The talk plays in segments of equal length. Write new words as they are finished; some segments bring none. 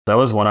That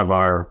was one of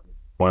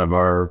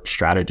our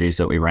strategies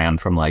that we ran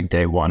from like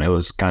day one. It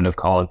was kind of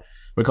called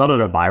we called it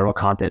a viral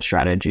content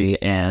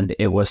strategy, and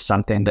it was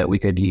something that we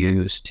could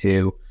use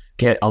to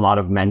get a lot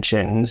of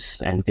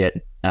mentions and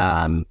get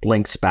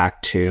links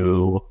back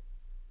to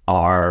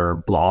our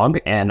blog,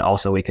 and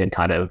also we could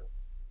kind of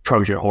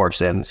Trojan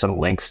horse in some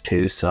links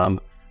to some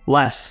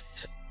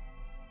less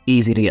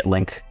easy to get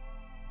link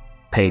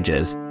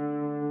pages.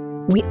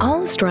 We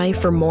all strive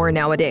for more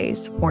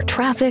nowadays, more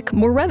traffic,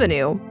 more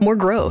revenue, more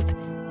growth.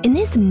 In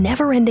this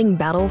never-ending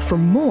battle for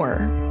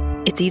more,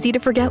 it's easy to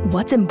forget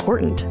what's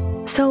important.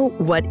 So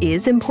what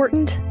is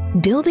important?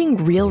 Building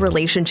real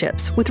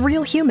relationships with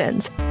real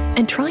humans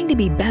and trying to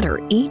be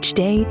better each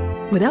day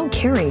without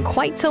caring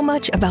quite so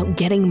much about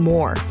getting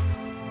more.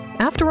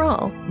 After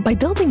all, by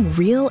building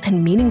real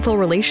and meaningful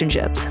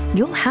relationships,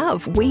 you'll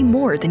have way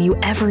more than you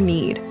ever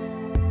need.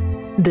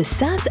 The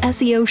SaaS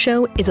SEO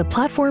Show is a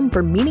platform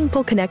for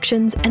meaningful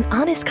connections and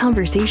honest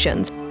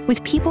conversations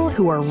with people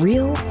who are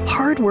real,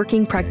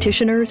 hardworking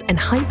practitioners and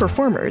high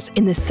performers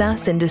in the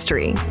SaaS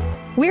industry.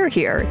 We're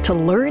here to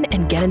learn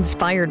and get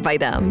inspired by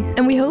them,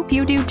 and we hope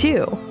you do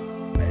too.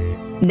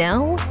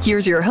 Now,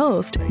 here's your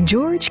host,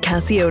 George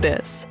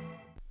Cassiotis.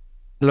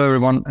 Hello,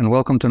 everyone, and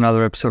welcome to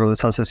another episode of the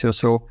SaaS SEO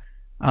Show.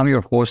 I'm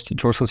your host,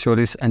 George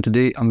Cassiotis, and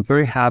today I'm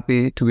very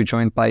happy to be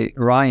joined by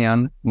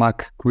Ryan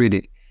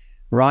McCready.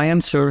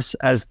 Ryan serves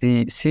as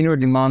the Senior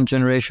Demand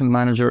Generation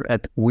Manager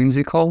at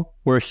Whimsical,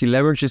 where he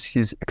leverages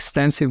his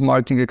extensive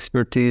marketing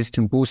expertise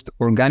to boost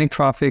organic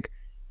traffic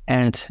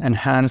and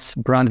enhance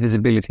brand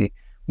visibility.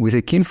 With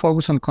a keen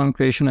focus on content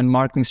creation and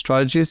marketing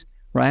strategies,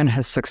 Ryan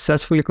has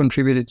successfully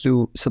contributed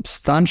to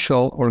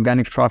substantial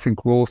organic traffic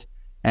growth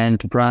and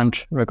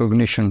brand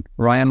recognition.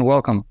 Ryan,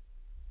 welcome.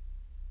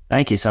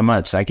 Thank you so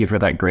much. Thank you for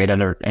that great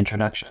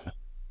introduction.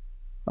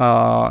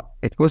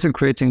 It was a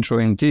great intro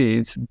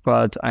indeed,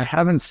 but I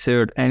haven't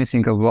shared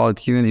anything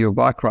about you and your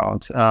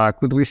background.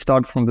 Could we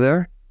start from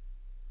there?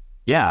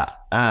 Yeah.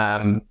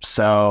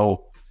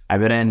 So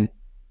I've been in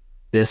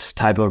this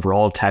type of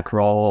role, tech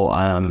role,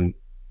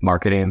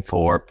 marketing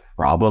for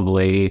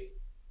probably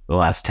the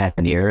last 10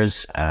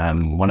 years.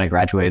 When I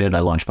graduated, I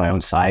launched my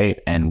own site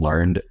and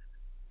learned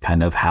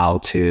kind of how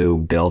to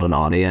build an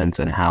audience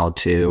and how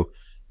to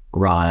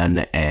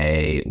run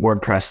a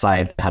WordPress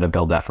site, how to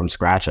build that from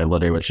scratch. I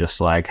literally was just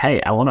like, hey,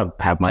 I want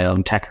to have my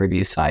own tech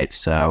review site.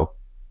 So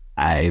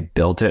I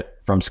built it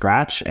from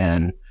scratch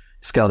and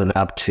scaled it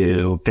up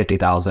to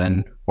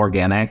 50,000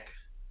 organic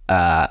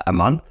a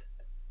month.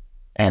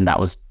 And that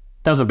was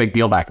a big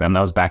deal back then.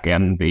 That was back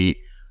in the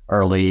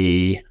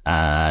early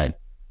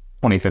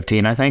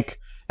 2015, I think.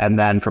 And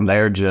then from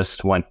there,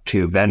 just went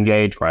to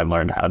Vengage, where I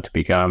learned how to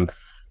become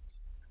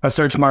a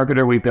search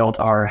marketer. We built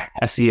our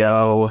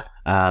SEO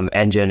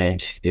engine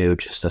into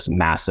just this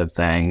massive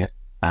thing.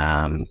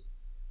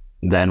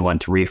 Then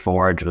went to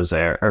Reforge,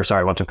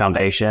 went to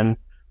Foundation,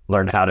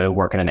 learned how to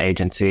work in an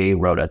agency,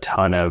 wrote a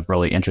ton of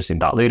really interesting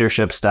thought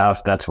leadership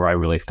stuff. That's where I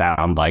really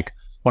found like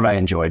what I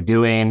enjoyed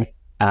doing.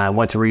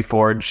 Went to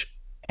Reforge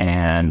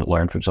and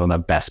learned from some of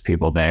the best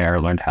people there,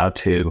 learned how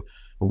to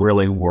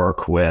really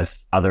work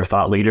with other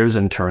thought leaders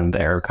and turn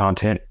their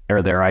content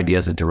or their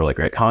ideas into really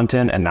great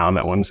content. And now I'm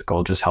at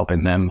Whimsical, just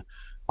helping them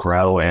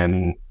grow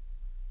and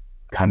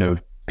kind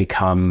of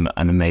become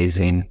an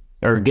amazing,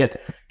 or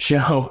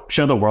show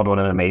the world what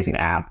an amazing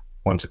app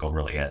Whimsical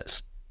really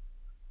is.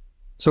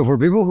 So for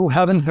people who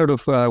haven't heard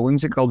of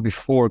Whimsical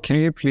before, can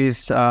you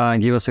please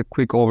give us a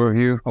quick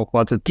overview of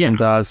what the team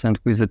does and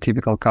who is the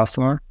typical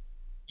customer?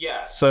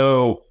 Yeah.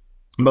 So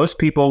most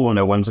people will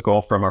know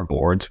Whimsical from our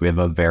boards. We have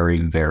a very,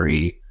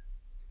 very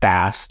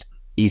fast,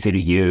 easy to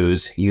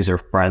use,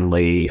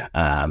 user-friendly,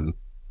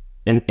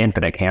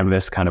 infinite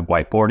canvas kind of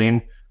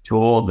whiteboarding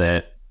tool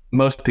that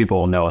most people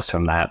will know us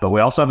from that. But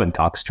we also have a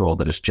docs tool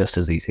that is just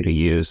as easy to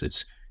use.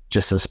 It's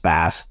just as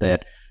fast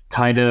that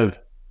kind of,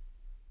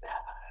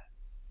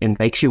 it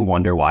makes you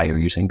wonder why you're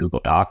using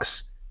Google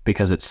Docs,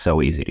 because it's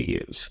so easy to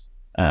use.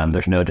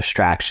 There's no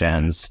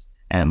distractions.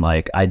 And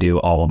like I do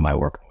all of my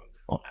work on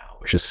Whimsical now,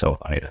 which is so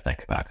funny to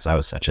think about because I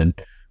was such a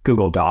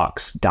Google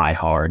Docs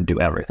diehard,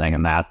 do everything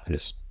in that.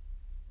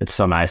 It's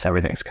so nice.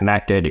 Everything's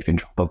connected. You can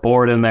drop a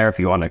board in there if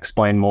you want to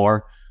explain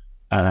more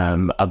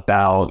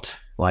about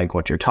like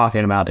what you're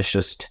talking about.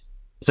 It's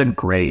a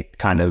great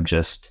kind of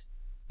just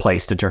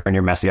place to turn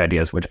your messy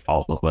ideas, which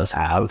all of us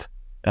have,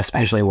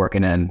 especially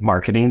working in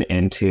marketing,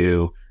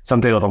 into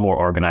something a little more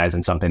organized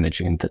and something that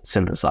you can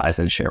synthesize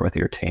and share with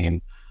your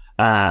team.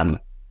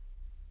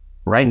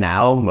 Right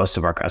now, most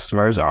of our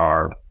customers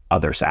are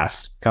other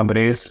SaaS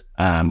companies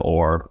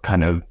or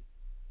kind of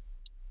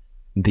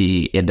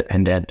the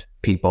independent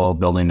people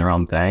building their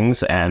own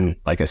things. And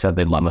like I said,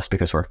 they love us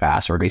because we're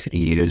fast, we're easy to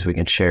use, we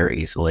can share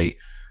easily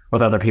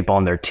with other people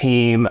on their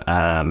team.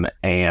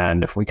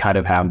 And we kind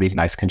of have these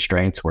nice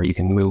constraints where you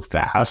can move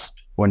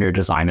fast when you're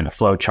designing a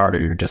flow chart or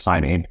you're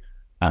designing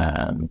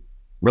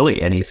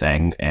really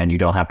anything. And you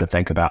don't have to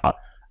think about,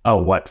 oh,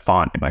 what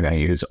font am I going to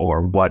use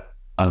or what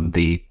of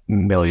the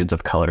millions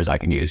of colors I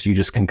can use. You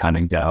just can kind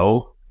of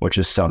go, which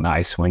is so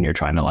nice when you're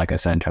trying to, like I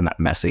said, turn that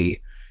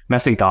messy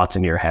messy thoughts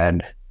in your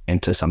head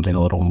into something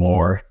a little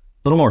more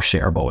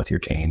shareable with your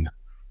team.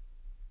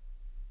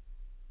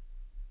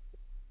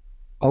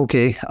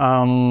 Okay,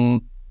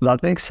 that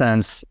makes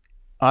sense.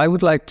 I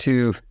would like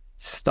to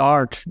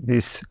start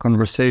this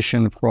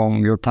conversation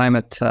from your time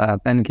at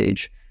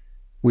Bengage,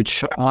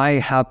 which I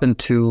happen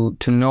to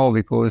know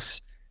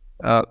because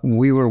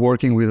we were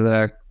working with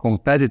a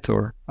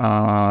competitor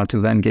to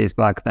Bengage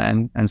back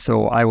then, and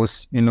so I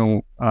was,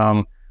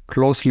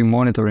 closely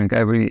monitoring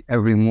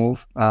every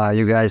move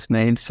you guys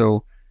made.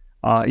 So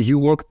you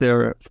worked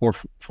there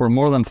for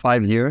more than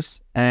 5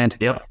 years, and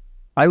Yep.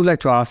 I would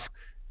like to ask,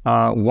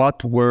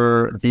 what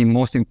were the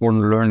most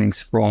important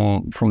learnings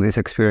from this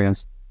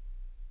experience?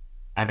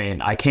 I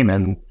mean, I came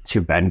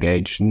into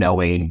Bengage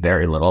knowing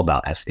very little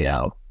about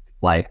SEO,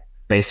 like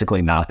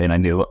basically nothing. I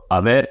knew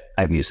of it.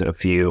 I've used it a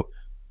few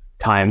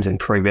times in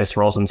previous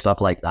roles and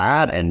stuff like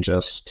that, and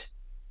just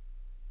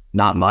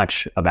not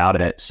much about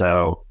it.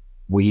 So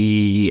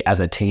we as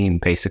a team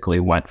basically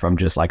went from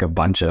just like a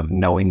bunch of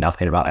knowing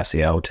nothing about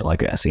SEO to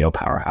like an SEO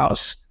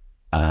powerhouse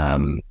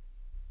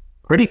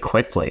pretty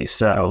quickly.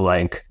 So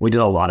like we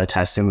did a lot of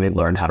testing. We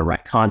learned how to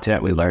write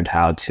content. We learned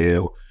how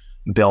to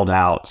build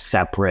out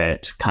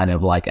separate kind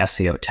of like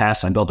SEO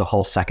tests. I built a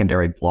whole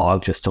secondary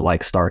blog just to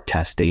like start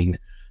testing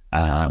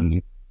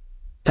long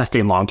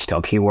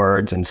tail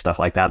keywords and stuff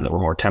like that were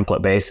more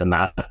template based, and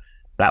that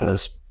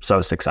was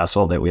so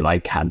successful that we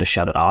like had to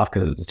shut it off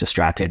because it was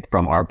distracted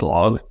from our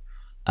blog.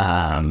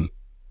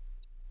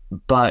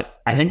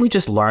 But I think we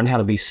just learned how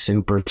to be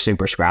super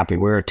scrappy.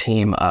 We're a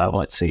team of,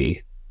 let's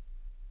see,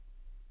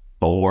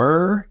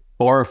 four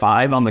or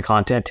five on the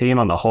content team,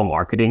 on the whole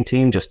marketing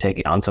team, just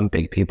taking on some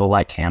big people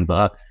like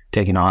Canva,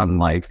 taking on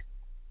like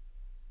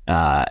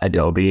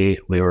Adobe.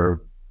 We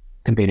were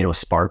competing with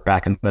Spark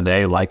back in the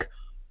day. Like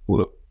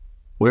we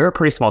were a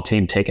pretty small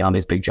team taking on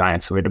these big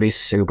giants. So we had to be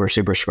super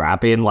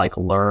scrappy and like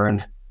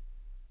learn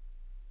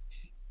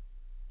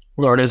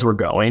as we're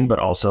going, but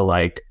also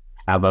like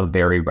have a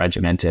very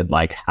regimented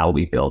like how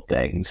we build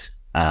things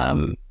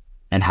and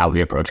how we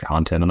approach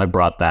content. And I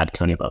brought that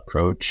kind of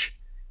approach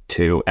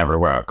to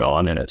everywhere I've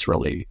gone, and it's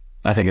really,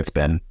 I think it's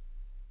been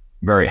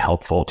very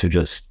helpful to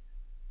just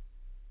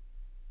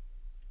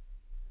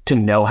to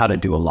know how to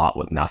do a lot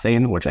with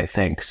nothing, which I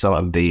think some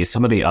of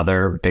the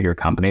other bigger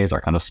companies are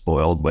kind of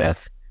spoiled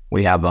with.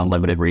 We have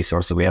unlimited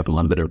resources, we have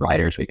unlimited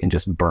writers, we can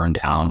just burn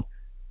down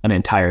an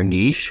entire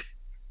niche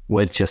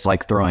with just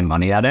like throwing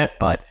money at it.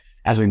 But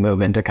as we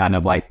move into kind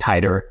of like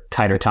tighter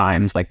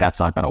times, like that's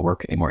not going to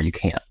work anymore. You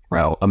can't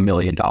throw $1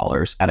 million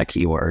at a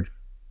keyword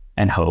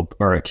and hope,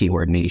 or a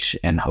keyword niche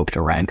and hope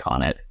to rank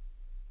on it.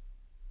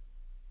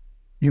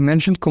 You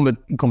mentioned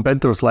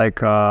competitors like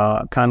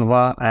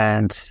Canva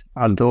and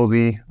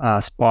Adobe,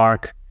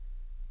 Spark.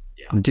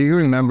 Yeah. Do you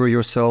remember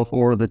yourself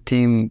or the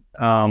team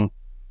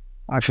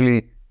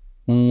actually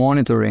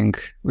monitoring,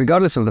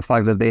 regardless of the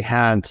fact that they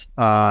had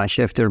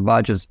shift their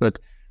budgets, but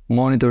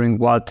monitoring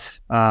what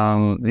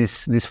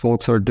these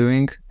folks are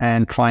doing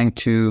and trying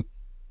to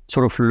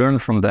sort of learn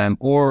from them?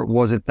 Or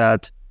was it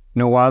that, you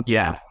know what?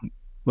 Yeah.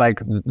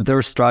 Like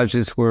their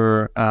strategies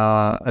were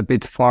a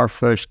bit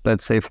far-fetched,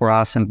 let's say, for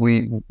us, and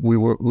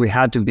we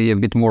had to be a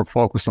bit more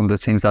focused on the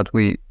things that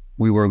we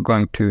were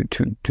going to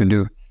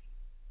do.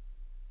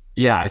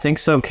 Yeah, I think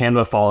so.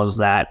 Canva follows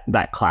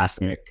that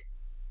classic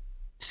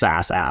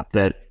SaaS app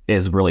that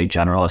is really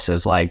generalist.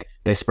 Is like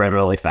they spread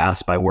really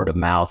fast by word of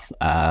mouth.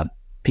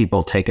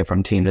 People take it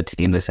from team to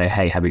team. They say,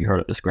 "Hey, have you heard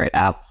of this great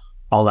app?"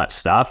 All that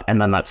stuff,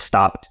 and then that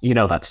stops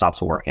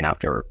working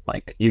after.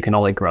 Like you can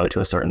only grow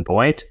to a certain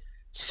point.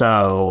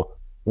 So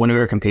when we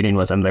were competing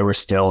with them, they were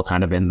still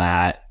kind of in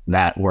that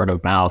word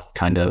of mouth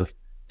kind of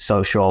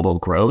social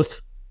growth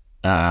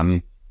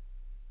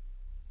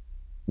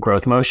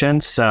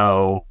motion.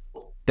 So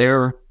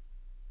their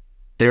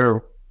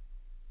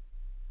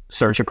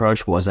search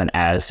approach wasn't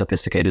as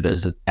sophisticated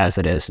as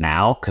it is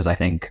now, because I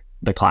think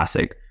the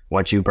classic,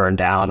 once you burn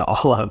down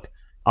all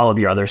of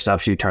your other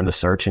stuff, you turn to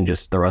search and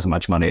just throw as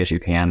much money as you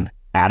can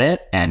at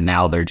it. And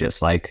now they're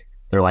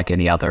like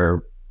any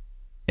other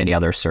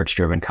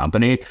search-driven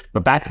company.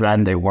 But back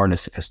then they weren't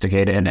as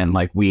sophisticated, and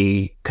like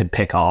we could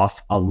pick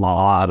off a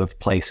lot of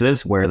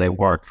places where they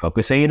weren't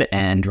focusing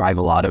and drive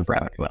a lot of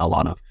revenue, a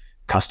lot of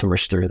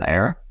customers through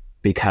there,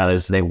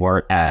 because they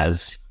weren't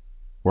as,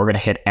 we're going to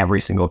hit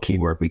every single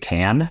keyword we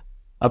can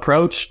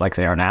approach like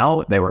they are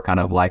now. They were kind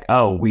of like,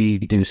 oh, we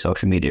do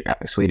social media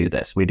graphics, we do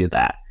this, we do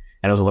that.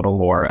 And it was a little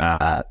more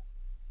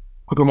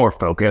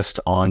focused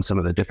on some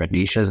of the different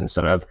niches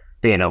instead of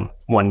being a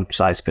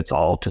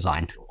one-size-fits-all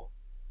design tool.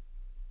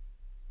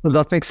 Well,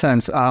 that makes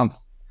sense.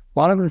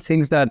 One of the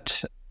things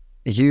that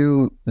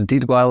you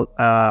did while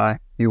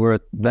you were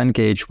at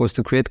Bengage was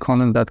to create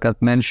content that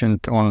got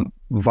mentioned on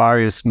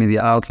various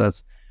media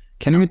outlets.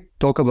 Can you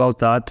talk about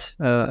that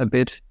a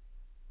bit?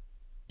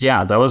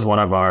 Yeah, that was one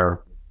of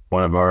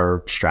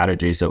our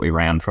strategies that we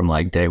ran from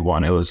like day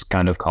one. It was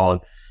kind of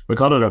we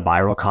called it a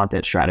viral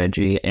content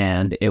strategy,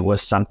 and it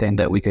was something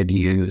that we could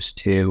use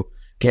to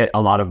get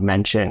a lot of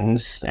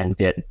mentions and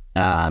get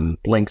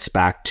links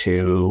back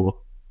to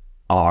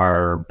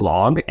our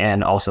blog,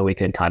 and also we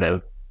can kind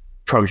of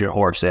Trojan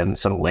horse in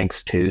some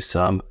links to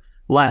some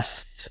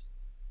less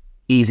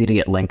easy to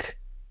get link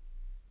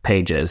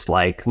pages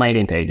like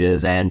landing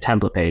pages and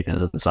template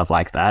pages and stuff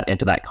like that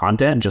into that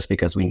content, just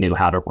because we knew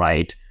how to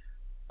write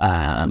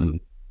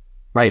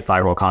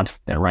viral content,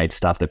 write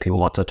stuff that people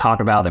want to talk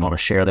about, they want to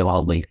share, they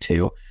want to link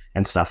to,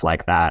 and stuff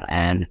like that.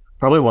 And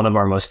probably one of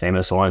our most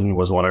famous ones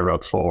was one I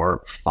wrote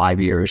for 5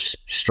 years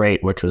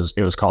straight,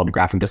 it was called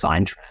Graphic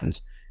Design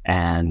Trends.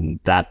 And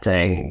that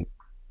thing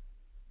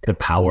could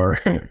power,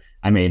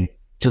 I mean,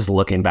 just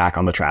looking back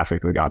on the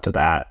traffic we got to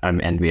that,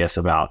 I'm envious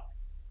about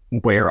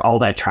where all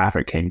that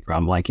traffic came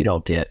from. Like you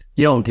don't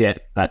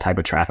get that type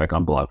of traffic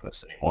on blog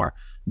posts anymore.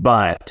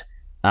 But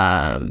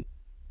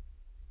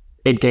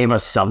it gave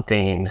us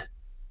something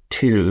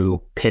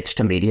to pitch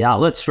to media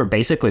outlets for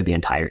basically the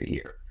entire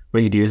year.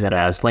 We could use it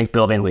as link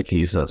building, we could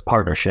use it as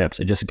partnerships.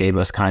 It just gave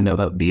us kind of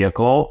a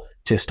vehicle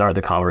to start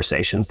the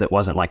conversations that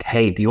wasn't like,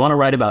 hey, do you want to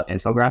write about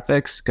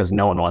infographics? Because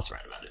no one wants to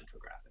write about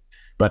infographics.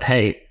 But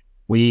hey,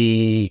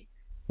 we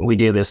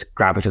do this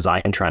graphic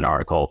design trend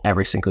article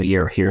every single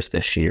year. Here's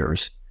this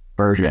year's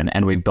version.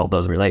 And we built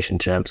those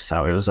relationships.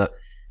 So it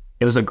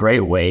was a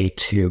great way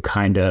to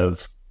kind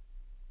of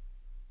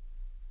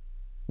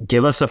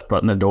give us a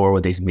foot in the door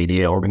with these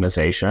media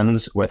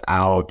organizations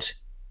without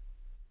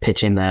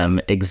pitching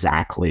them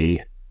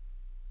exactly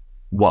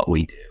what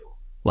we do.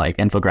 Like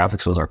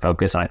infographics was our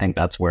focus. And I think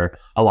that's where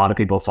a lot of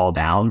people fall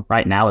down.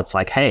 Right now, it's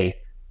like, hey,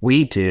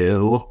 we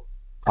do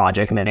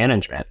project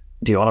management.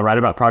 Do you want to write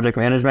about project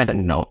management?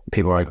 And no,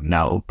 people are like,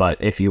 no.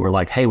 But if you were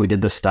like, hey, we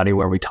did this study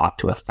where we talked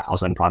to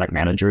 1,000 product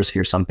managers,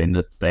 here's something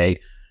that they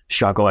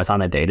struggle with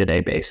on a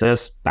day-to-day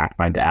basis, backed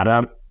by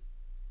data,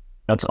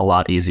 that's a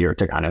lot easier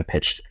to kind of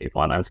pitch to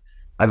people. And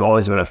I've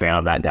always been a fan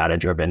of that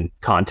data-driven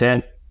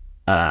content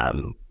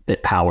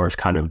that powers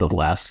kind of the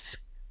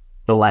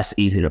less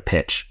easy to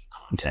pitch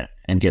content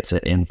and gets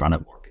it in front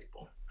of more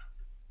people.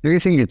 Do you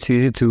think it's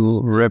easy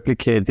to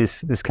replicate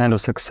this kind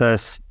of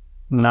success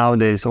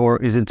nowadays,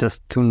 or is it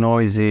just too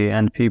noisy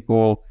and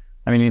people?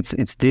 I mean,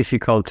 it's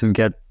difficult to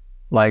get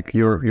like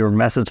your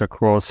message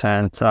across,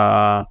 and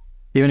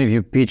even if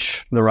you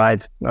pitch the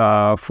right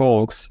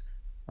folks,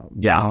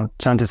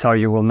 chances are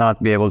you will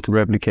not be able to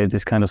replicate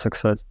this kind of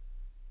success.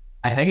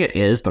 I think it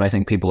is, but I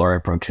think people are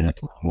approaching it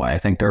the wrong way. I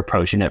think they're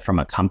approaching it from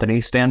a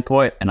company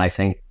standpoint, and I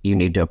think you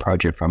need to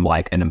approach it from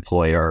like an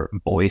employer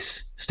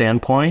voice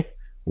standpoint,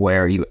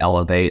 where you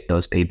elevate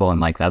those people. And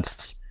like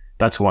that's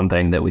one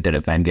thing that we did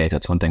at Vengate.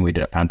 That's one thing we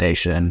did at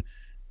Foundation,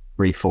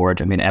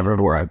 Reforge. I mean,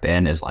 everywhere I've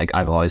been is like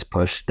I've always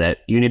pushed that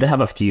you need to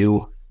have a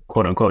few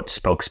quote unquote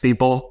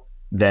spokespeople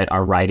that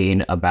are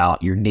writing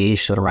about your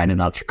niche, that are writing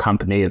about your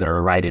company, that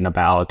are writing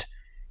about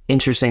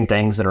interesting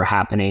things that are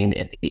happening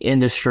in the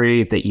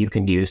industry that you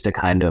can use to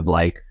kind of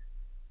like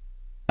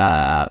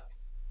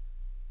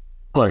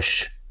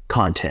push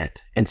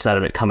content instead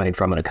of it coming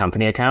from a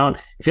company account.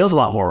 It feels a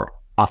lot more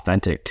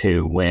authentic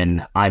too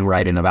when I'm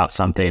writing about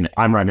something.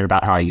 I'm writing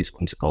about how I use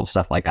Whimsical,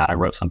 stuff like that. I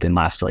wrote something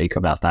last week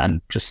about that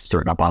and just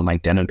threw it up on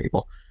LinkedIn, and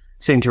people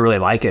seem to really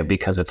like it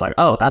because it's like,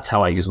 oh, that's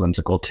how I use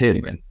Whimsical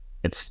too. And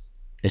it's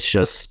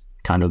just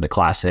kind of the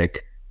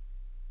classic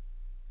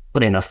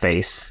putting a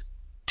face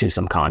to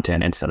some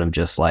content instead of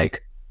just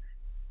like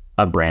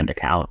a brand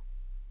account.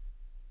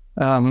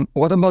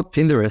 What about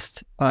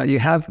Pinterest? You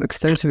have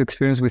extensive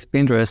experience with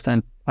Pinterest,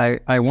 and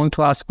I want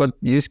to ask what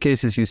use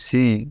cases you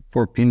see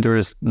for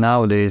Pinterest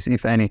nowadays,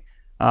 if any.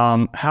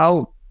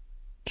 How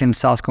can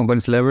SaaS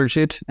companies leverage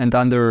it, and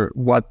under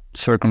what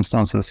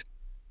circumstances?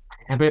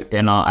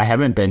 I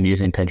haven't been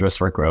using Pinterest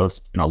for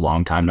growth in a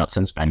long time, not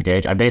since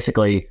Vengate. I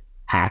basically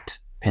hacked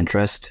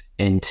Pinterest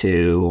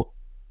into,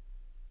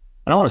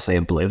 I don't want to say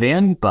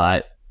oblivion,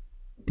 but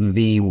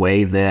the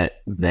way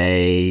that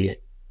they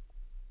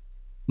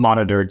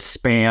monitored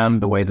spam,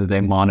 the way that they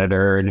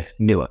monitored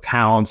new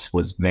accounts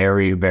was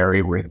very,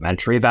 very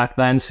rudimentary back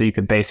then. So you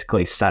could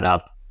basically set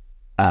up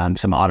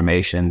some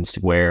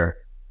automations where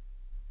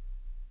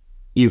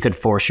you could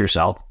force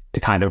yourself to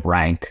kind of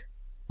rank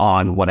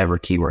on whatever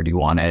keyword you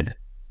wanted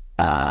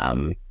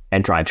and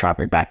drive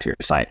traffic back to your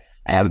site.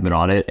 I haven't been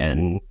on it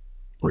in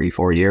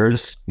 3-4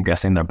 years. I'm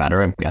guessing they're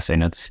better. I'm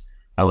guessing it's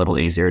a little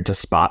easier to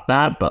spot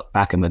that. But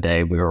back in the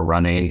day, we were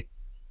running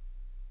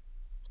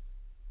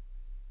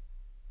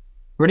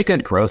pretty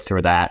good growth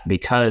through that,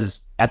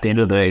 because at the end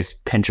of the day,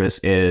 Pinterest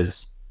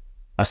is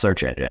a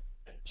search engine.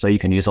 So you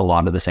can use a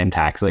lot of the same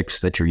tactics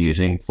that you're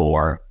using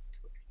for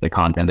the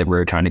content that we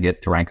were trying to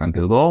get to rank on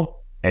Google.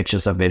 It's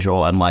just a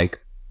visual, and like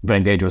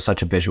Vengage was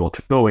such a visual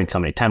tool. We had so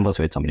many templates,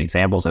 we had so many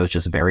examples. It was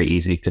just very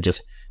easy to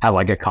just have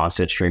like a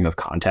constant stream of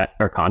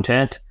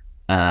content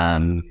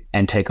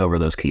and take over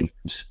those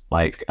keywords.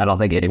 Like, I don't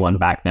think anyone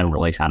back then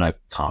really had a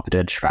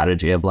competent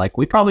strategy of like,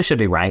 we probably should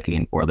be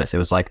ranking for this. It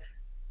was like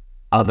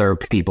other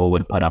people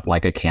would put up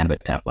like a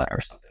Canva template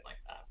or something like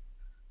that.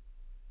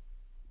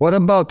 What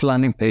about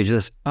landing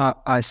pages?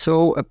 I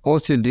saw a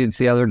post you did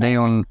the other day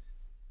on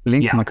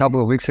LinkedIn a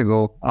couple of weeks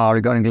ago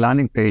regarding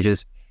landing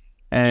pages.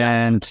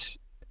 And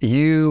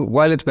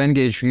while at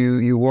Engage,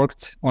 you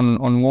worked on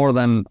more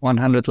than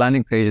 100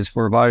 landing pages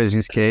for various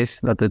use cases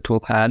that the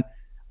tool had.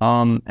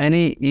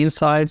 Any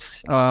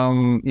insights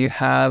you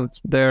have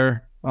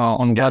there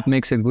on what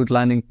makes a good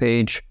landing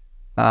page?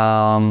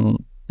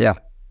 Yeah.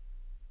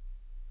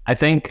 I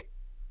think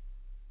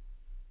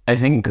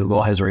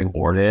Google has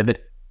rewarded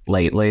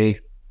lately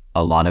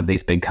a lot of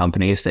these big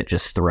companies that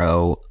just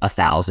throw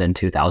 1,000,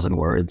 2,000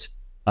 words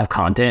of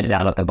content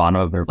down at the bottom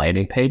of their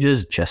landing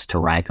pages just to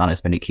rank on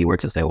as many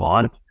keywords as they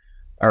want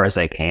or as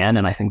they can.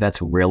 And I think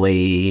that's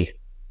really,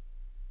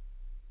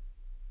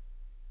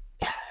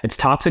 it's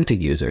toxic to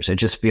users. It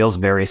just feels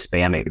very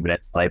spammy, but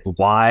it's like,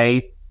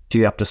 why do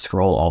you have to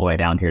scroll all the way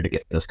down here to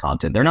get this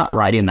content? They're not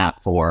writing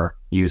that for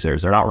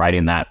users. They're not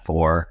writing that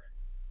for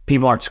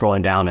people. Aren't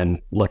scrolling down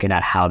and looking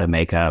at how to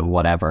make a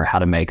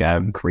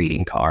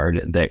greeting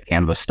card that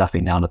Canva's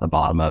stuffing down at the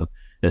bottom of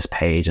this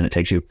page, and it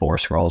takes you 4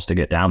 scrolls to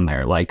get down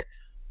there. Like,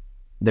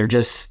 it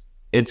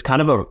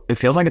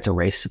feels like it's a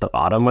race to the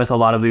bottom with a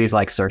lot of these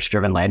like search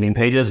driven landing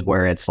pages,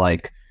 where it's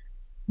like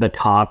the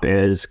top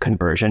is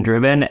conversion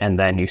driven and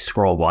then you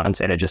scroll once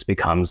and it just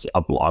becomes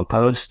a blog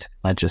post.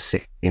 That just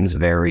seems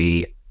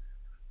very,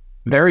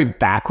 very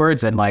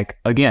backwards. And like,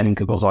 again,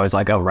 Google's always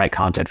like, oh, write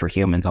content for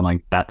humans. I'm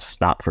like,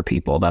 that's not for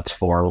people. That's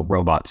for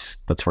robots.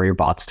 That's for your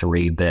bots to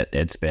read.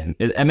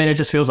 It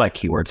just feels like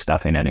keyword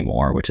stuffing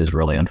anymore, which is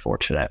really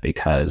unfortunate,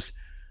 because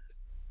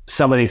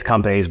some of these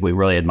companies we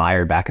really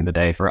admired back in the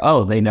day for,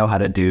 oh, they know how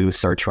to do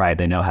search right,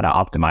 they know how to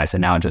optimize,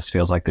 and now it just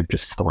feels like they're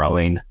just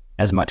throwing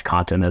as much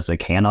content as they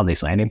can on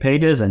these landing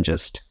pages and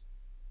just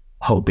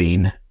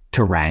hoping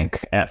to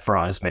rank for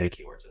as many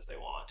keywords as they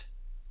want.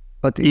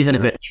 But even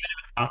if it's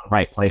not the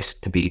right place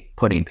to be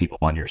putting people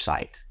on your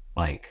site,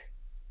 like.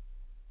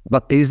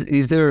 But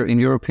is there, in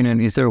your opinion,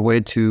 is there a way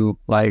to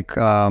like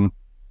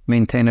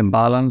maintain a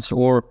balance,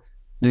 or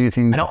do you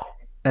think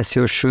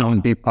SEO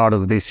shouldn't be part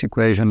of this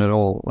equation at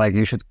all? Like,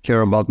 you should care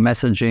about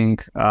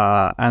messaging,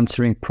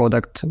 answering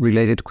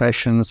product-related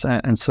questions,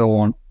 and so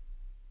on.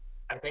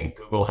 I think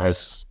Google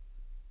has,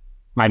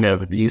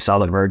 you saw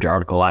the Verge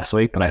article last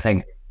week, but I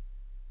think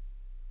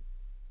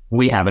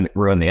we haven't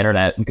ruined the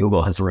internet.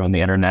 Google has ruined the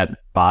internet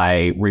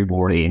by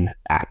rewarding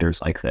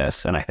actors like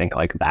this. And I think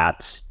like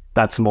that's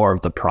more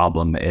of the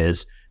problem,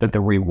 is that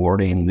they're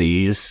rewarding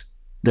this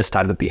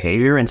type of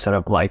behavior instead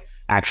of like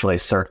actually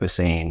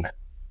surfacing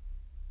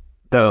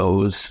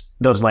those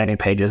landing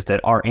pages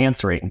that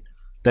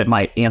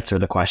might answer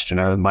the question,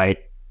 or might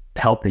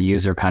help the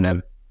user kind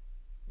of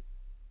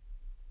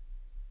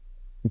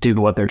do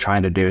what they're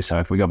trying to do. So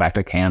if we go back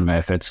to Canva,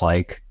 if it's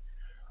like,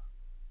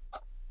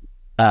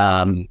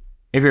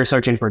 if you're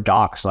searching for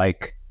docs,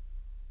 like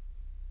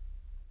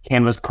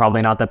Canva's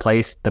probably not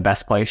the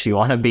best place you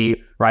want to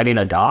be writing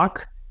a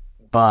doc,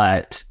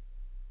 but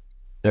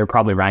they're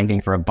probably ranking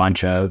for a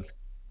bunch of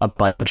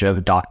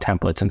doc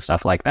templates and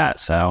stuff like that.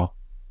 So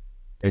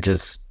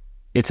it's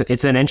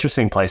an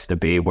interesting place to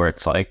be, where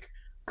it's like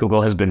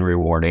Google has been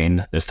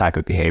rewarding this type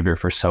of behavior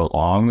for so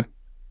long,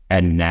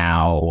 and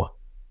now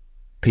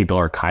people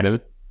are kind of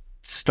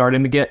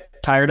starting to get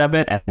tired of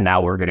it, and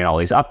now we're getting all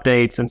these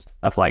updates and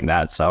stuff like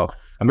that. So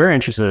I'm very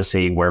interested to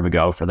see where we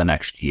go over the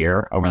next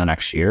year,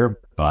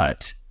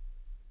 but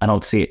I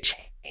don't see it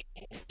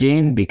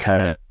changing,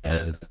 because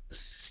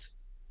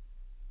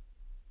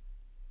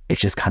it's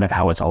just kind of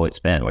how it's always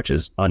been, which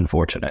is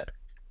unfortunate.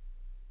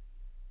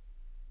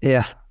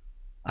 Yeah,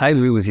 I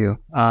agree with you.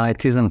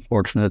 It is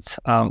unfortunate.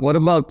 What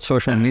about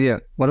social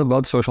media? What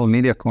about social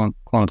media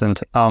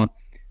content?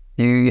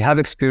 You have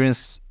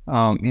experience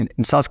in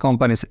SaaS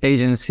companies,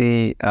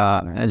 agency,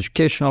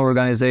 educational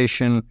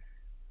organization.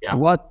 Yeah.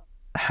 What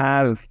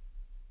have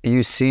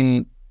you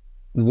seen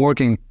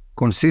working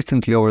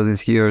consistently over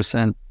these years,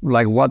 and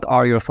like, what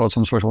are your thoughts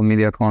on social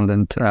media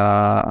content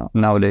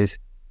nowadays?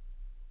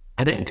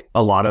 I think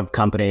a lot of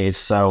companies.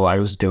 So I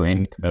was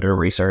doing better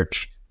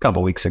research a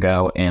couple weeks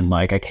ago, and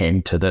like I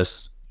came to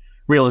this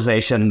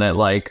realization that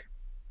like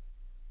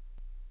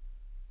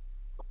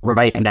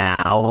right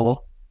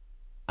now,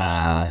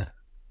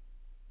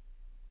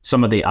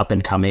 some of the up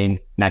and coming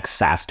next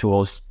SaaS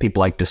tools,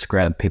 people like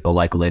Descript, people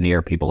like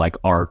Linear, people like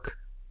Arc,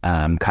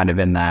 kind of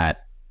in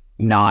that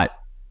not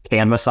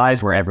Canva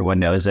size where everyone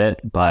knows it,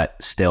 but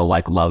still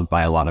like loved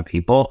by a lot of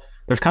people.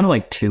 There's kind of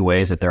like 2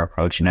 ways that they're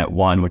approaching it.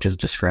 One, which is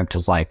Descript,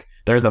 is like,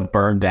 there's a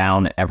burn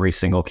down every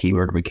single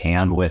keyword we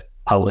can with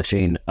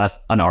publishing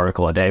an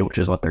article a day, which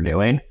is what they're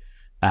doing.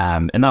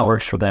 And that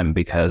works for them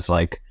because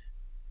like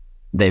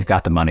they've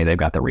got the money, they've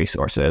got the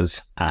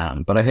resources.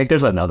 But I think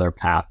there's another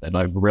path that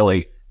I've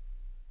really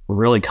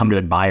come to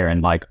admire,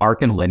 and like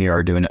Arc and Linear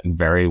are doing it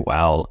very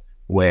well,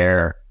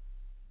 where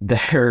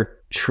they're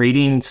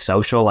treating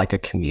social like a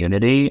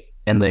community,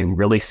 and they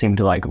really seem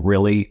to like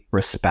really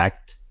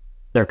respect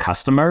their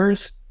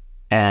customers,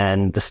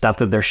 and the stuff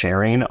that they're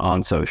sharing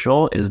on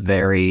social is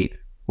very,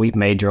 we've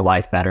made your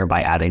life better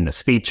by adding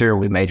this feature,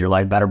 we made your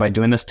life better by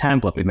doing this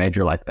template, we made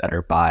your life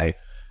better by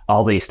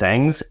all these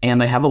things.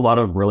 And they have a lot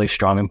of really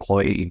strong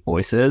employee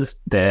voices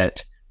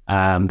that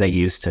they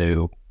use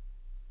to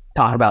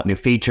talk about new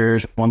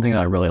features. One thing that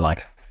I really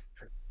like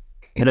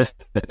if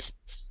it's,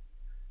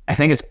 I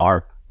think it's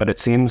ARC, but it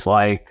seems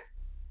like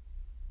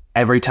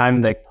every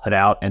time they put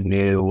out a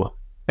new,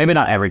 maybe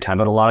not every time,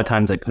 but a lot of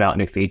times they put out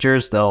new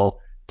features, they'll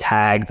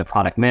tag the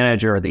product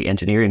manager or the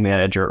engineering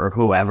manager or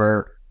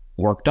whoever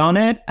worked on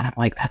it. And I'm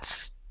like,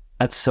 that's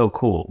so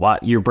cool.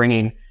 What you're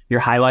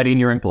highlighting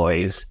your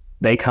employees.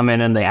 They come in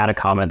and they add a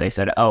comment. They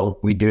said, oh,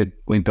 we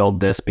build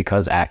this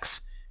because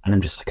X. And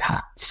I'm just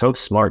like, so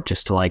smart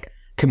just to like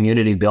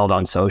community build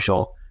on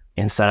social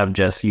instead of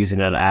just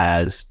using it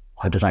as,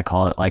 what did I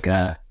call it? Like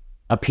a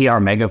PR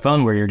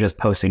megaphone where you're just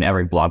posting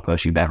every blog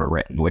post you've ever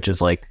written, which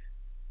is like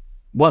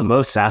what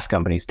most SaaS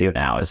companies do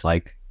now, is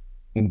like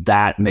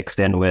that mixed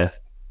in with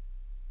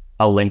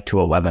a link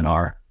to a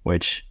webinar,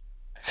 which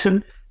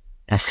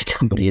every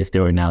company is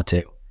doing now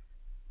too.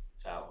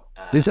 So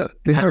these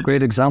are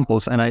great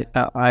examples, and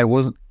I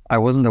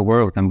wasn't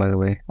aware of them, by the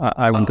way.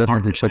 I would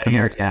definitely check them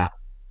out. Yeah,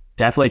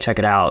 definitely check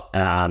it out.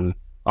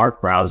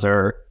 Arc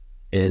browser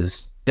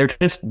they're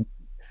just,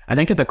 I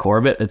think at the core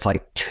of it, it's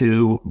like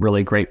two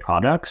really great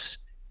products,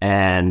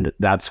 and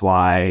that's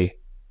why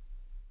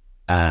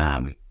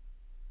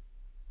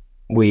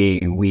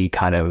we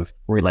kind of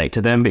relate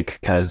to them,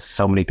 because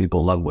so many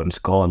people love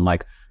Whimsical, and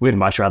like we'd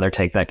much rather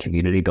take that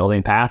community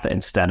building path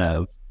instead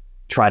of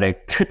try to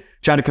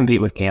compete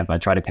with Canva,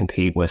 try to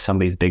compete with some of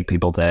these big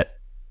people that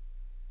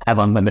have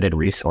unlimited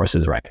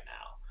resources right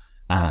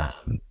now.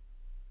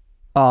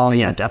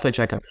 Yeah, definitely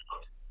check them out.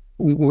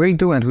 We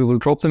do, and we will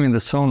drop them in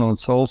the show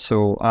notes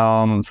also.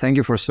 Thank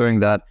you for sharing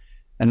that.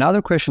 Another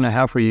question I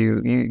have for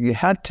you, you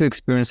had two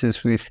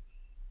experiences with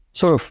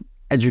sort of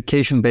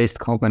education-based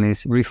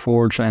companies,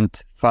 Reforge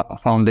and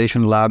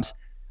Foundation Labs.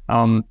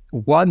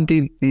 What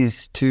did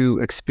these two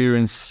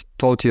experiences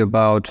taught you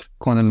about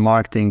content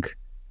marketing,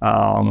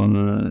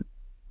 about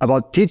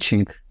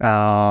teaching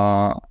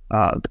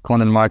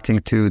content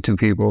marketing to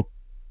people?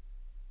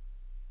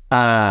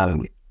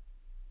 So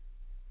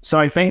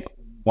I think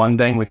one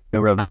thing we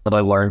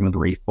really learned with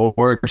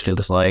Reforge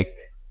is like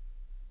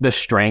the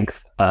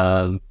strength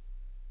of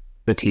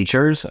the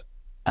teachers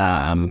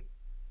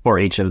for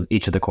each of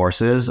the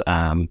courses.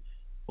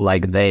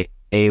 Like they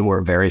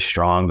were very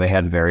strong. They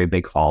had very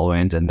big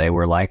followings, and they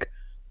were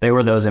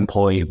those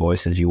employee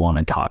voices you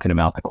wanted talking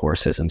about the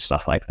courses and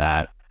stuff like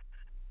that.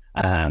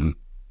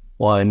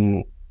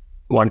 One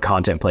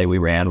content play we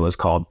ran was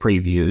called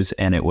Previews,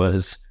 and it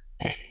was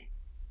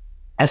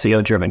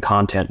SEO driven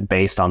content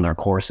based on their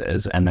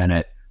courses, and then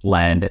it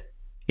led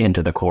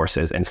into the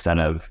courses instead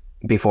of,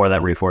 before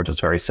that, Reforge was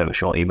very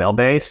social email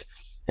based,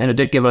 and it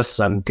did give us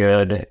some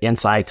good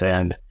insights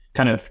and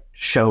kind of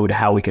showed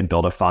how we could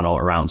build a funnel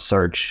around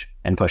search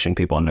and pushing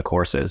people into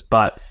courses.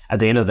 But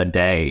at the end of the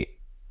day,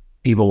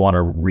 people want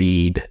to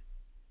read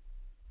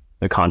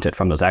the content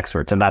from those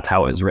experts, and that's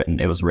how it was written.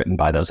 It was written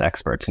by those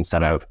experts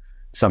instead of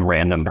some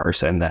random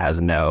person that has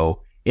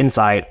no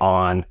insight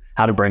on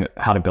how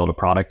to build a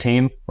product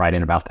team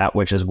writing about that,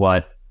 which is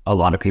what a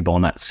lot of people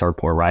in that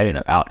SERP were writing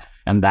about.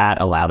 And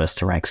that allowed us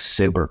to rank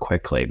super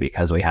quickly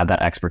because we had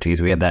that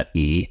expertise. We had that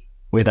E.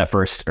 We had that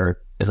first,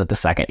 or is it the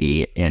second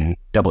E in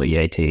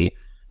WEAT?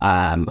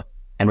 And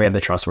we had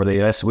the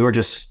trustworthiness. We were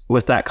just,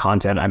 with that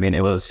content, I mean,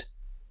 it was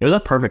a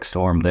perfect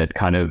storm that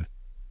kind of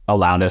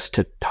allowed us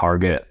to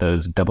target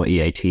those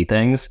WEAT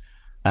things.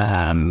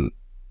 And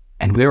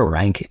we were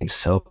ranking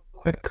so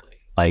quickly.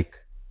 Like,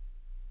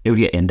 it would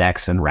get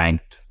indexed and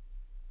ranked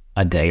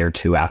a day or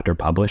two after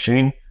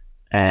publishing.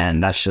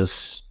 And that's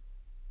just,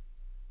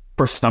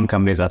 for some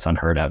companies, that's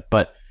unheard of.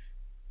 But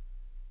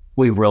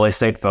we really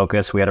stayed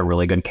focused. We had a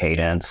really good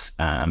cadence.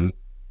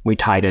 We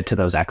tied it to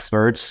those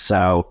experts.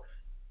 So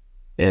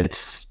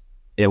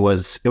it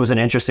was an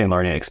interesting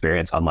learning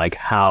experience on like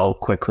how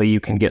quickly you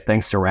can get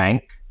things to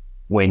rank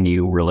when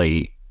you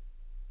really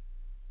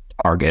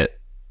target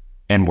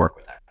and work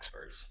with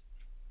experts.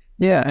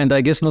 Yeah, and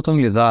I guess not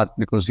only that,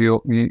 because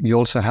you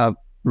also have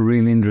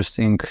really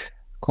interesting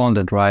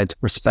content, right?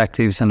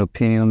 Perspectives and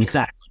opinions.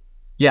 Exactly.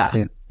 Yeah.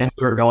 And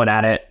we were going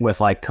at it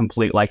with like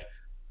complete, like,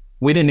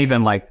 we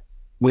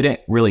didn't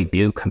really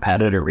do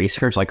competitor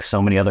research like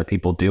so many other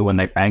people do when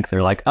they rank.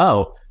 They're like,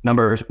 oh,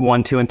 numbers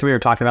 1, 2, and 3 are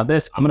talking about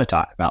this. I'm going to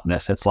talk about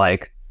this. It's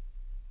like,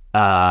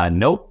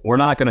 nope, we're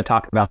not going to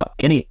talk about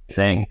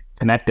anything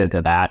connected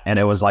to that. And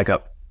it was like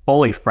a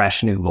fully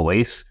fresh new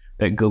voice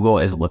that Google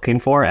is looking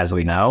for, as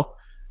we know.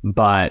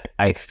 But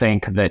I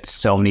think that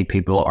so many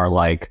people are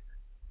like,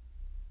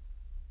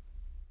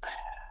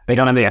 they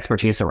don't have the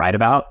expertise to write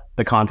about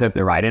the content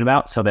they're writing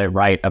about. So they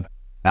write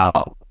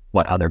about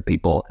what other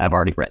people have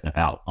already written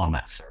about on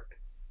that circuit.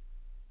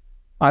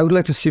 I would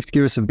like to shift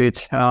gears a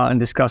bit and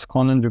discuss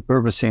content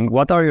repurposing.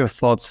 What are your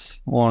thoughts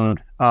on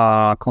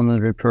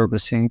content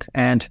repurposing?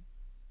 And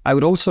I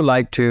would also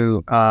like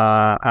to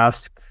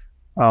ask,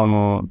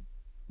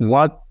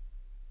 what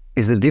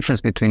is the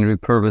difference between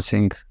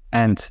repurposing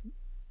and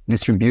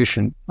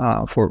distribution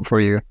for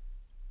you?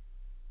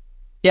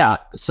 Yeah,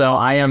 so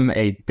I am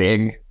a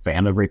big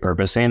fan of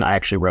repurposing. I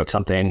actually wrote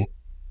something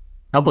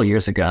a couple of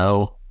years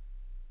ago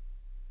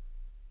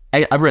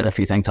I've written a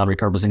few things on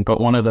repurposing,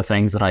 but one of the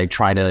things that I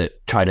try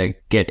to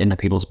get into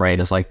people's brain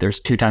is like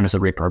there's two types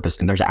of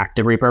repurposing. There's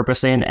active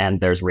repurposing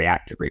and there's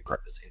reactive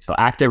repurposing. So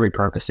active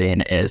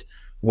repurposing is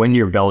when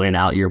you're building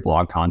out your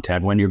blog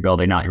content, when you're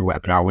building out your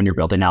webinar, when you're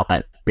building out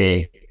that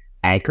big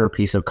anchor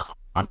piece of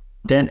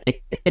content.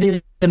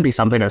 It can be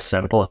something as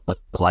simple as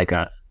like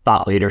a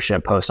thought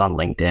leadership post on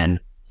LinkedIn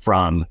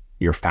from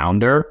your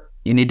founder.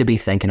 You need to be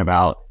thinking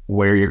about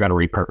where you're going to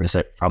repurpose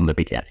it from the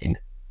beginning.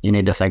 You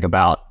need to think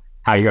about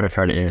how you're going to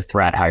turn it into a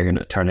thread, how you're going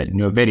to turn it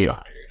into a video,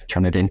 how you're going to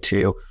turn it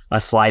into a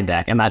slide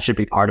deck. And that should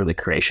be part of the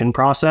creation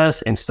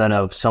process instead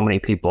of so many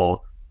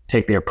people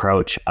take the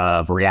approach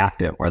of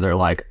reactive where they're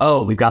like,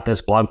 oh, we've got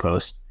this blog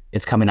post.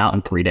 It's coming out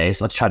in 3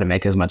 days. Let's try to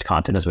make as much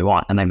content as we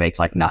want. And they make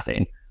like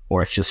nothing,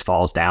 or it just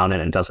falls down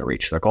and it doesn't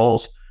reach their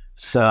goals.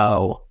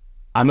 So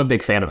I'm a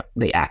big fan of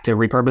the active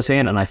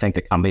repurposing. And I think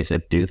the companies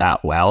that do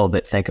that well,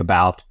 that think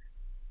about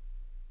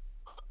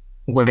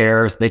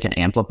where they can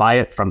amplify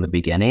it from the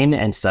beginning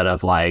instead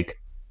of like,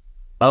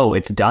 oh,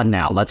 it's done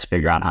now, let's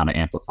figure out how to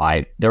amplify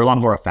it. They're a lot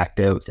more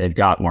effective. They've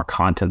got more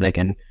content they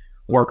can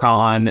work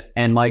on.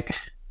 And like,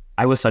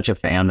 I was such a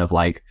fan of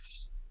like,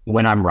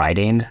 when I'm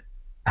writing,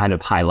 kind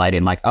of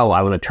highlighting like, oh,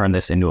 I want to turn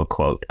this into a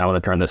quote. I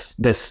want to turn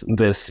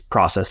this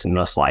process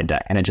into a slide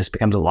deck. And it just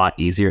becomes a lot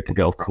easier to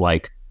go for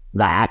like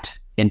that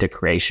into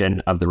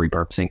creation of the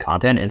repurposing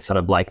content instead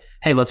of like,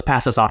 hey, let's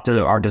pass this off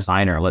to our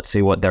designer. Let's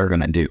see what they're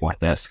going to do with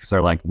this. Because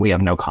they're like, we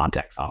have no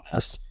context on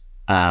this.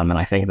 And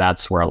I think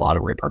that's where a lot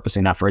of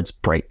repurposing efforts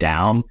break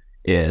down,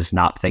 is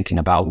not thinking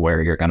about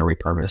where you're going to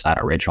repurpose that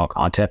original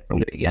content from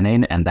the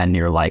beginning. And then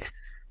you're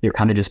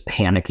kind of just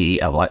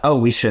panicky of like, oh,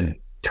 we should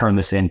turn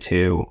this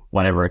into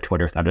whatever a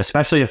Twitter thread,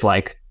 especially if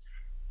like,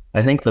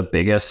 I think the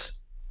biggest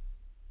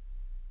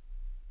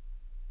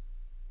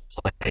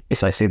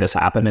place I see this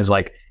happen is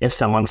like if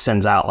someone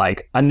sends out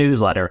like a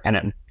newsletter and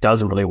it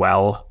does really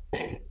well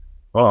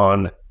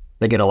on,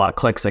 they get a lot of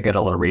clicks, they get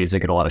a lot of reads, they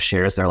get a lot of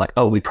shares. They're like,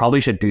 oh, we probably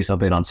should do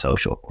something on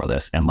social for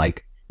this. And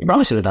like, you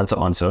probably should have done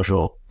something on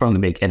social from the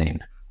beginning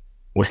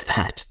with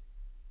that.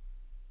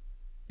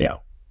 Yeah.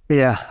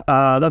 Yeah,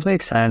 that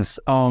makes sense.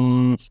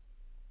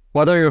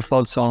 What are your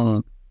thoughts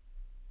on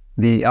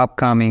the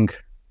upcoming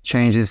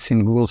changes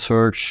in Google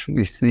search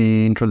with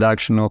the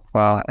introduction of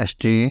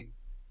SG?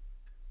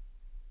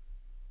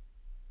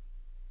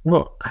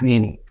 Well, I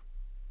mean,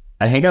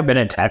 I think I've been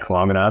in tech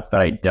long enough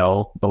that I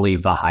don't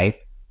believe the hype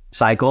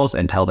cycles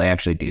until they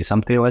actually do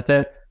something with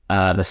it.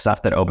 The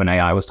stuff that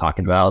OpenAI was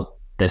talking about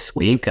this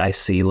week, I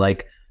see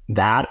like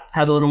that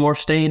has a little more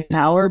staying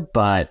power,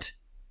 but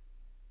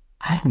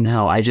I don't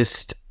know.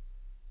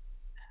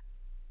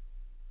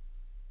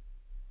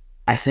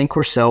 I think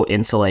we're so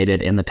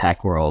insulated in the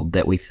tech world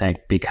that we think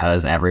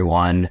because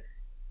everyone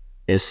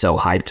is so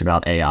hyped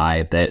about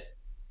AI that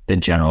the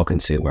general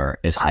consumer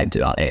is hyped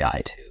about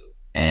AI too.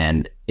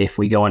 And if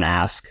we go and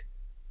ask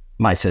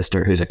my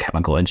sister, who's a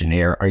chemical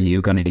engineer, are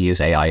you going to use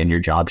AI in your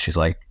job? She's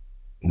like,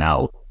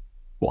 no.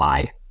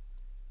 Why?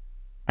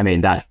 I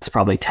mean, that's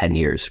probably 10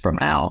 years from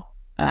now.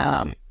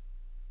 And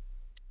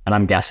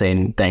I'm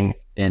guessing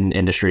in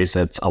industries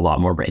that's a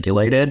lot more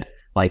regulated,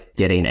 like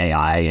getting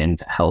AI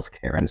into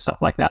healthcare and stuff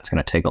like that's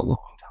going to take a long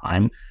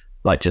time.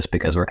 But just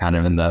because we're kind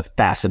of in the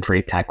fast and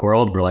free tech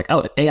world, we're like,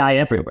 oh, AI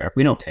everywhere.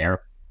 We don't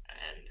care.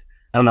 And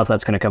I don't know if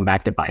that's going to come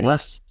back to bite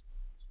us,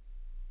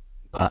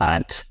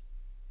 but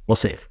we'll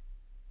see.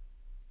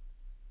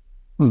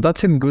 Well,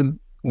 that's a good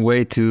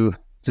way to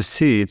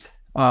see it.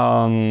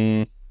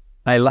 I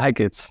like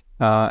it.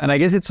 And I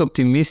guess it's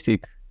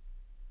optimistic.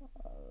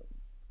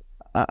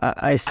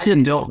 I see.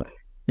 I don't.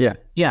 Yeah.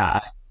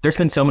 Yeah. There's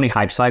been so many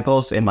hype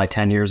cycles in my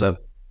 10 years of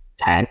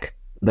tech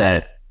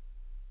that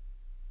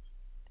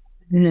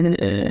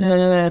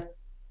I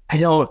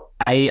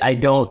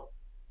don't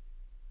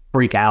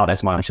freak out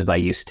as much as I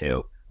used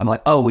to. I'm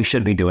like, oh, we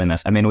should be doing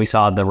this. I mean, we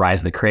saw the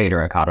rise of the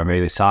creator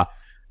economy. We saw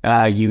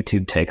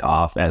YouTube take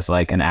off as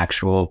like an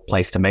actual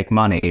place to make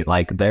money.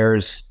 Like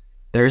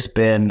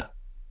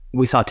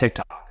we saw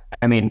TikTok.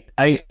 I mean,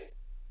 I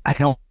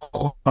don't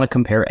want to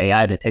compare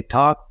AI to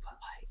TikTok, but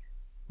like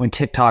when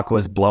TikTok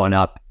was blowing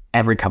up,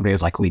 every company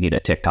was like, we need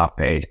a TikTok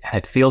page. And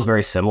it feels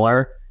very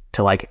similar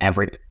to like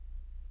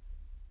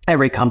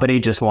every company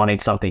just wanting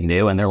something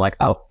new. And they're like,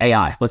 oh,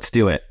 AI, let's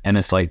do it. And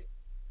it's like,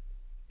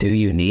 do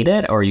you need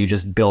it? Or are you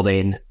just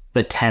building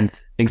the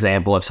 10th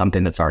example of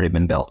something that's already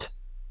been built?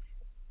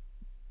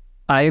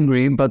 I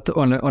agree. But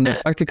on a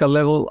practical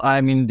level,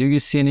 I mean, do you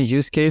see any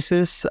use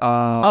cases?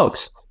 I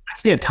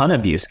see a ton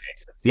of use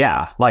cases.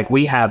 Yeah. Like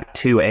we have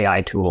 2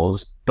 AI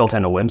tools built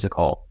into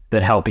Whimsical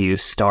that help you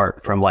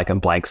start from like a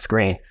blank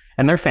screen.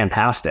 And they're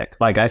fantastic.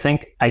 Like, I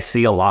think I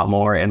see a lot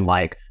more in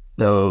like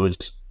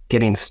those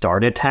getting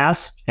started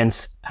tasks.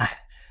 And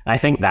I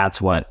think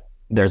that's what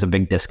there's a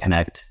big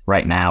disconnect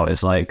right now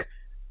is like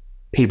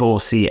people will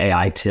see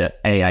AI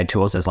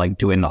tools as like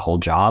doing the whole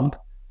job,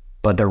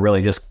 but they're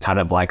really just kind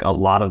of like a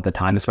lot of the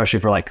time, especially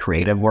for like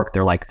creative work,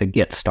 they're like the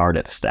get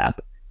started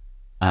step.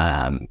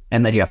 And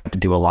then you have to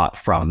do a lot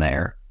from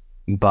there.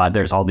 But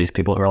there's all these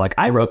people who are like,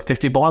 I wrote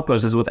 50 blog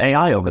posts with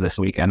AI over this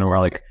weekend. And we're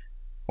like,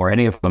 or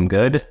any of them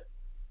good?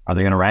 Are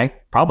they going to rank?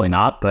 Probably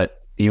not,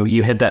 but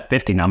you hit that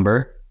 50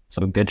 number,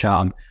 so good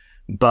job.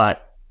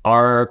 But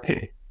our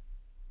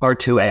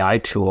two AI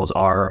tools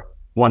are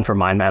one for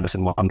mind maps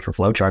and one for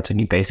flowcharts, and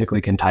you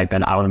basically can type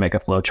in, I want to make a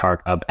flowchart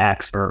of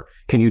X, or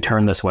can you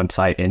turn this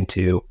website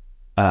into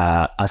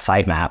a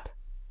sitemap,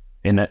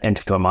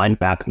 into a mind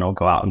map, and it'll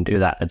go out and do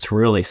that. It's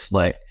really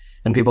slick,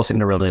 and people seem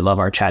to really love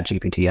our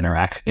ChatGPT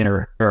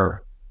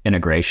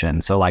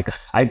integration. So like,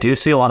 I do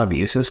see a lot of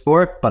uses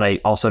for it, but I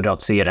also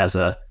don't see it as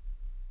a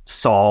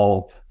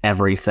solve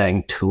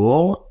everything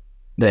tool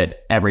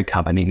that every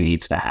company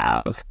needs to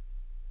have.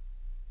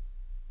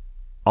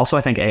 Also,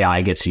 I think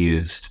AI gets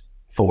used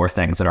for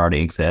things that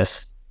already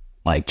exist,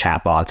 like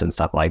chatbots and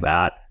stuff like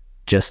that,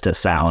 just to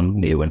sound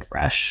new and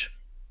fresh.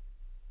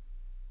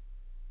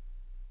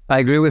 I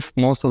agree with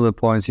most of the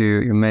points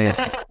you made.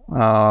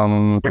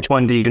 Which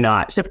one do you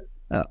not?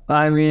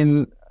 I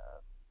mean,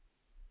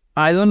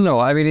 I don't know.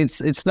 I mean,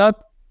 it's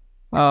not.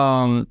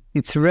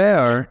 It's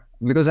rare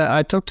because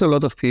I talk to a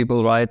lot of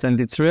people, right? And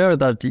it's rare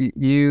that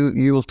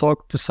you will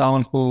talk to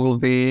someone who will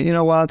be, you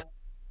know what?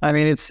 I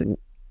mean,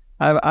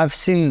 I've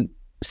seen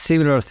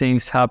similar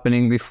things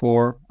happening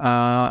before,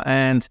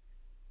 and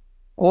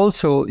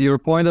also your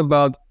point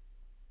about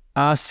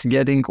us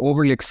getting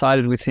overly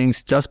excited with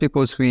things just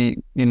because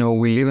we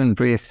live and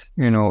breathe,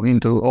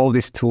 into all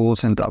these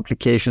tools and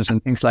applications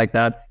and things like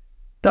that,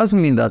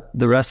 doesn't mean that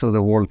the rest of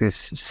the world is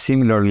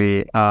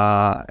similarly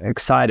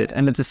excited.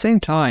 And at the same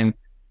time,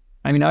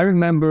 I mean, I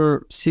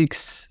remember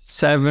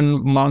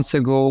 6-7 months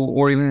ago,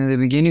 or even in the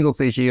beginning of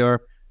the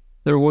year,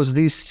 there was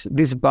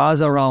this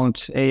buzz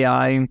around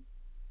AI.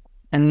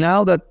 And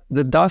now that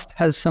the dust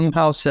has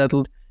somehow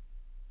settled,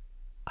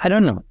 I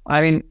don't know.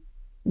 I mean,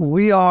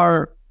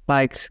 we're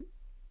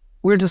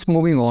just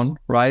moving on,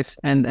 right?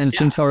 And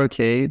things are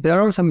okay.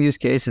 There are some use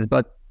cases,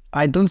 but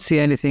I don't see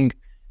anything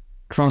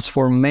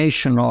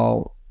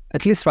transformational,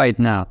 at least right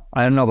now.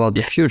 I don't know about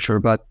the future,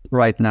 but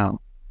right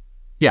now.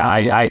 Yeah,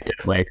 I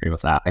definitely agree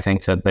with that. I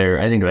think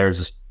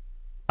there's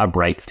a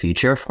bright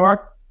future for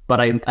it, but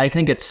I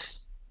think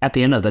it's, at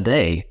the end of the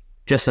day,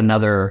 just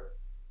another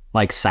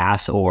like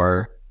SaaS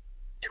or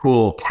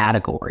tool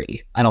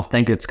category. I don't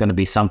think it's going to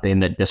be something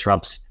that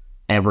disrupts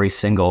every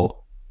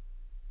single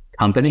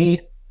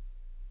company.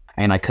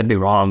 And I could be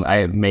wrong.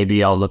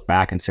 Maybe I'll look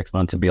back in 6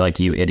 months and be like,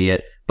 you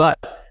idiot. But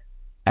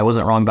I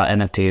wasn't wrong about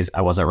NFTs.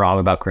 I wasn't wrong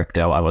about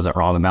crypto. I wasn't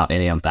wrong about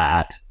any of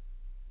that.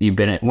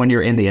 When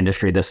you're in the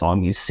industry this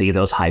long, you see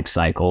those hype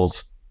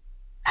cycles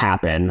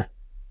happen.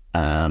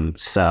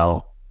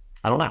 So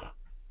I don't know.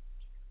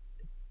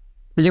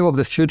 Speaking of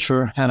the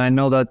future, and I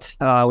know that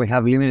we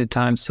have limited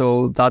time,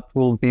 so that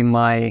will be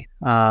my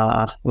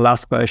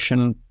last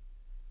question.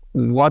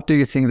 What do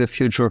you think the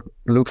future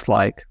looks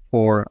like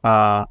for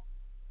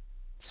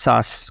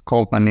SaaS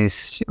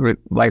companies,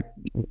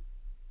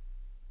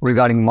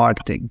 regarding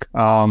marketing?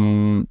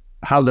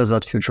 How does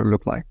that future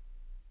look like?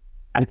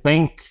 I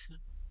think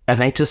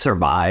to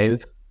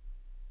survive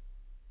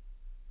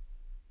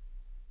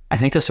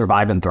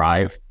and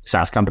thrive,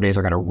 SaaS companies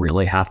are going to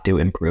really have to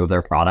improve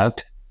their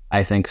product.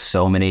 I think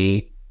so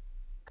many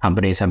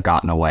companies have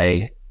gotten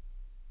away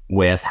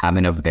with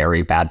having a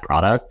very bad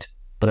product,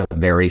 but a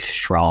very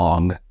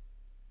strong,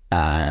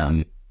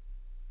 maybe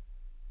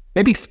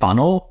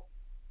funnel,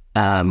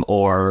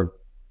 or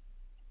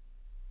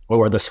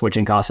the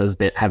switching costs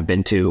have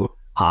been too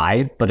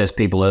high. But as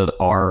people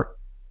are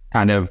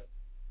kind of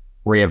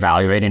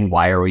reevaluating,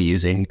 why are we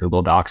using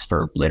Google Docs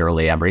for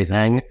literally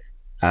everything?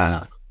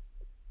 I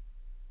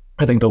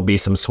think there'll be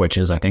some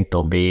switches. I think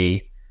there'll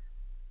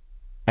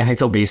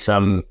be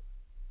some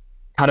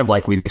kind of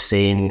like we've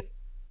seen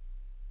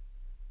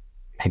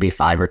maybe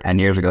 5 or 10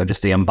 years ago,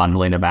 just the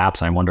unbundling of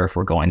apps. I wonder if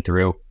we'll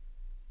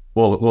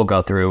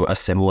go through a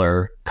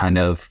similar kind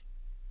of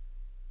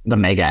the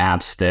mega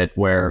apps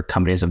where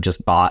companies have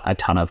just bought a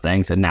ton of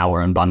things and now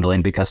we're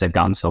unbundling because they've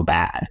gotten so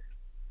bad.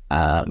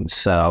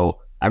 So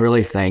I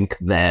really think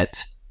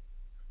that,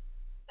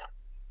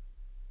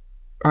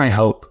 or I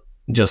hope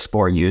just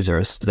for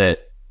users,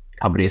 that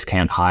companies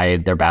can't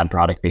hide their bad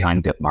product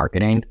behind good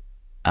marketing,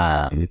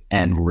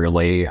 and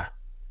really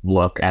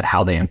look at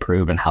how they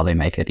improve and how they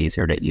make it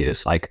easier to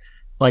use. Like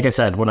I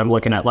said, when I'm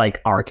looking at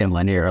like Arc and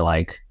Linear,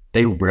 like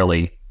they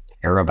really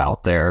care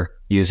about their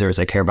users,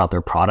 they care about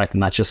their product,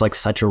 and that's just like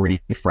such a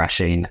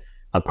refreshing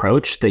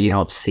approach that you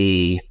don't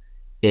see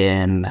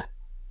in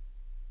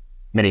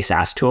many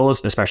SaaS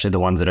tools, especially the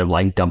ones that have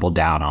like doubled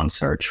down on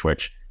search,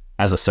 which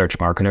as a search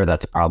marketer,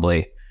 that's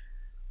probably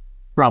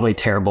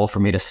terrible for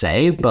me to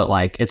say, but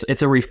like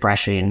it's a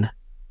refreshing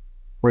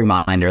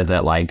reminder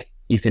that like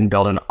you can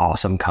build an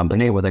awesome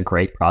company with a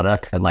great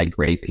product and like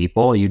great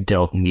people. You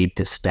don't need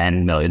to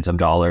spend millions of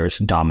dollars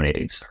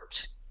dominating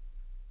search.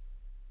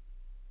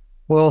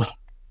 Well,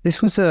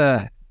 this was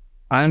an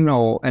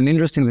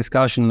interesting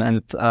discussion,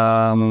 and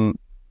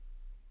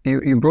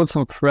you brought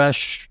some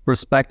fresh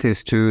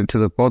perspectives to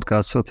the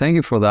podcast. So thank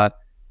you for that.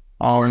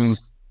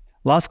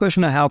 Last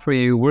question I have for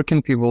you: where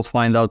can people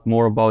find out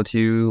more about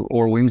you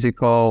or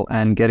Whimsical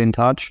and get in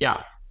touch?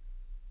 Yeah.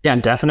 Yeah,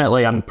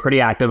 definitely. I'm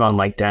pretty active on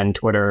LinkedIn.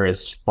 Twitter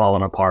is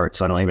falling apart,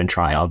 so I don't even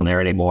try on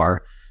there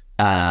anymore.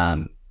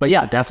 But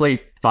yeah,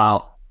 definitely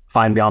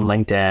find me on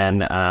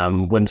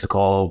LinkedIn.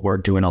 Whimsical, we're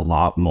doing a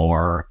lot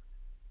more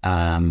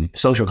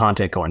social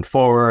content going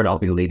forward. I'll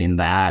be leading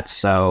that.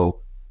 So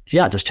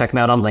yeah, just check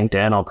me out on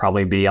LinkedIn. I'll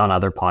probably be on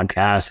other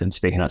podcasts and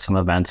speaking at some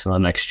events in the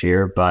next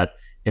year. But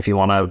if you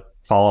want to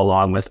follow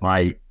along with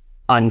my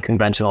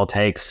unconventional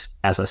takes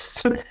as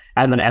an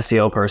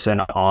SEO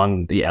person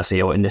on the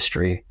SEO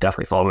industry,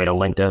 definitely follow me on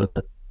LinkedIn.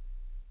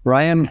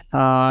 Ryan,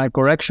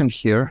 correction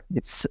here.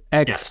 It's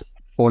X Yes.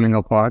 falling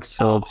apart.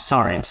 So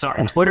sorry.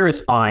 Twitter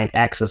is fine.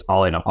 X is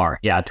falling apart.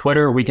 Yeah,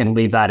 Twitter, we can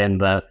leave that in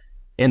the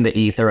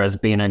ether as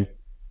being a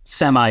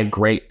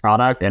semi-great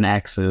product, and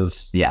X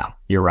is, yeah,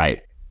 you're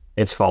right.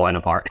 It's falling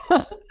apart.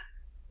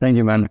 Thank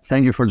you, man.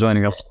 Thank you for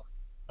joining us.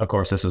 Of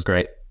course, this was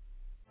great.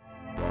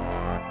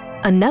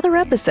 Another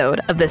episode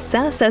of the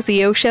SaaS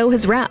SEO Show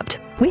has wrapped.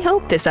 We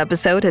hope this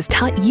episode has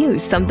taught you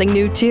something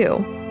new too.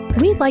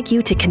 We'd like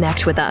you to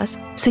connect with us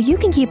so you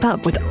can keep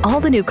up with all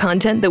the new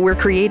content that we're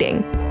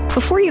creating.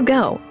 Before you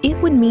go, it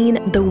would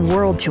mean the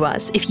world to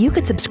us if you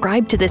could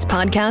subscribe to this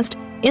podcast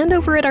and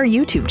over at our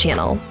YouTube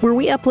channel, where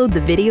we upload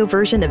the video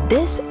version of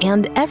this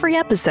and every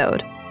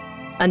episode.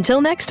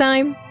 Until next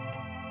time.